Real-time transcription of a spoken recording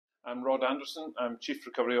I'm Rod Anderson. I'm Chief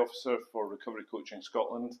Recovery Officer for Recovery Coaching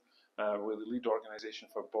Scotland. We're the lead organisation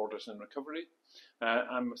for Borders in Recovery.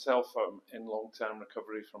 I'm myself in long-term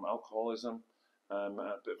recovery from alcoholism. I'm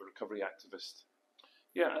a bit of a recovery activist.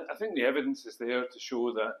 Yeah, I think the evidence is there to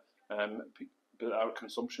show that our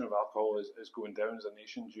consumption of alcohol is going down as a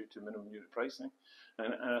nation due to minimum unit pricing.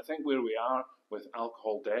 And I think where we are with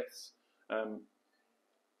alcohol deaths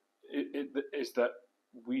is that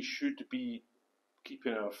we should be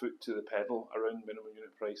keeping our foot to the pedal around minimum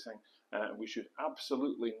unit pricing. We should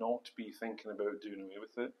absolutely not be thinking about doing away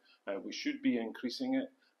with it. We should be increasing it,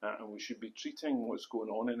 and we should be treating what's going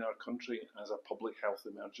on in our country as a public health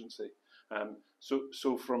emergency.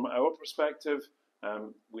 So from our perspective,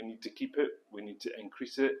 we need to keep it, we need to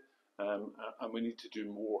increase it, and we need to do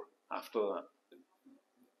more after that.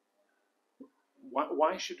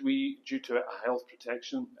 Why should we, due to a health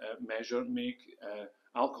protection measure, make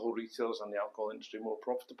alcohol retailers and the alcohol industry more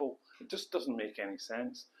profitable? It just doesn't make any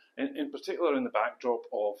sense. In particular, in the backdrop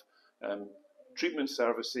of treatment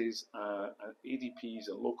services and ADPs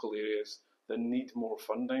in local areas that need more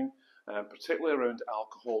funding, particularly around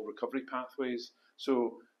alcohol recovery pathways.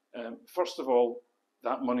 So, first of all,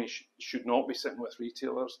 that money should not be sitting with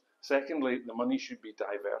retailers. Secondly, the money should be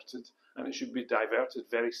diverted, and it should be diverted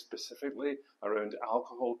very specifically around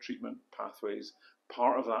alcohol treatment pathways,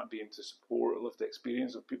 part of that being to support lived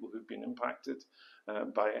experience of people who've been impacted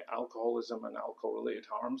by alcoholism and alcohol-related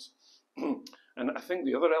harms. And I think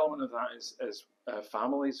the other element of that is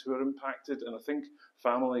families who are impacted, and I think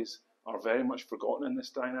families are very much forgotten in this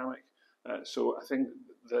dynamic. So I think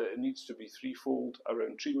that it needs to be threefold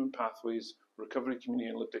around treatment pathways, recovery community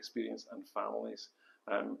and lived experience, and families.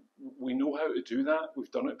 We know how to do that.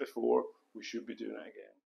 We've done it before. We should be doing it again.